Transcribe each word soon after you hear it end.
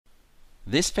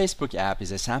This Facebook app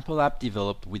is a sample app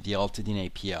developed with the ALTADYN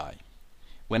API.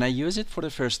 When I use it for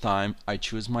the first time, I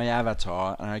choose my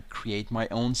avatar and I create my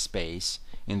own space,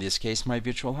 in this case my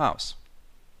virtual house.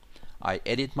 I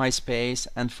edit my space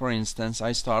and, for instance,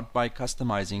 I start by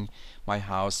customizing my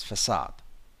house facade.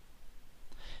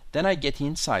 Then I get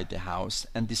inside the house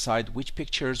and decide which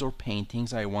pictures or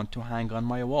paintings I want to hang on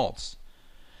my walls.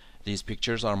 These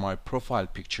pictures are my profile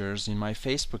pictures in my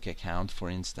Facebook account, for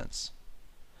instance.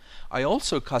 I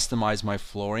also customize my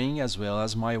flooring as well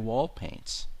as my wall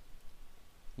paints.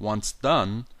 Once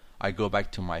done, I go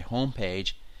back to my home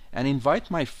page and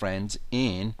invite my friends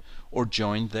in or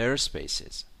join their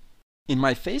spaces. In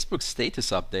my Facebook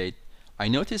status update, I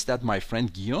notice that my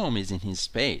friend Guillaume is in his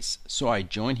space, so I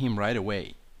join him right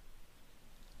away.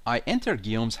 I enter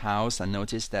Guillaume's house and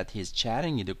notice that he's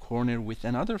chatting in the corner with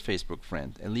another Facebook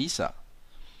friend, Elisa.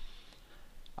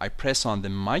 I press on the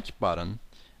mic button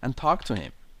and talk to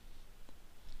him.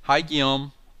 Hi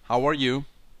Guillaume, how are you?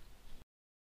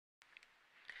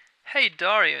 Hey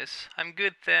Darius, I'm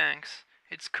good, thanks.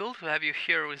 It's cool to have you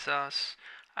here with us.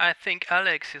 I think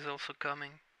Alex is also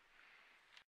coming.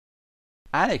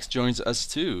 Alex joins us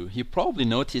too. He probably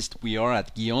noticed we are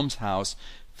at Guillaume's house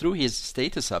through his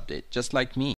status update, just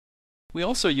like me. We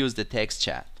also use the text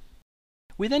chat.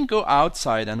 We then go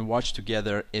outside and watch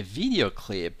together a video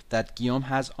clip that Guillaume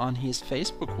has on his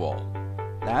Facebook wall.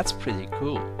 That's pretty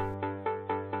cool.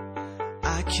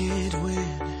 I can't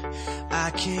win,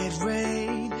 I can't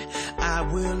reign, I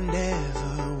will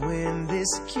never win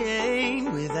this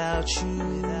game without you,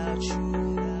 without you,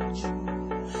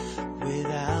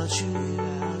 without you,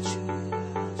 without you,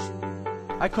 without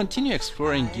you. I continue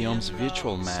exploring Guillaume's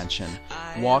virtual mansion,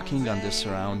 walking on the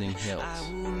surrounding hills.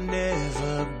 I will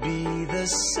never be the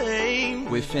same.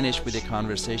 We finish with a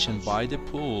conversation by the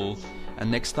pool, and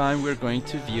next time we're going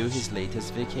to view his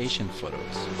latest vacation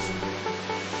photos.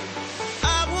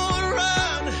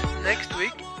 Next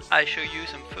week, I show you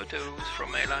some photos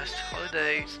from my last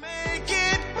holidays. Make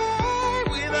it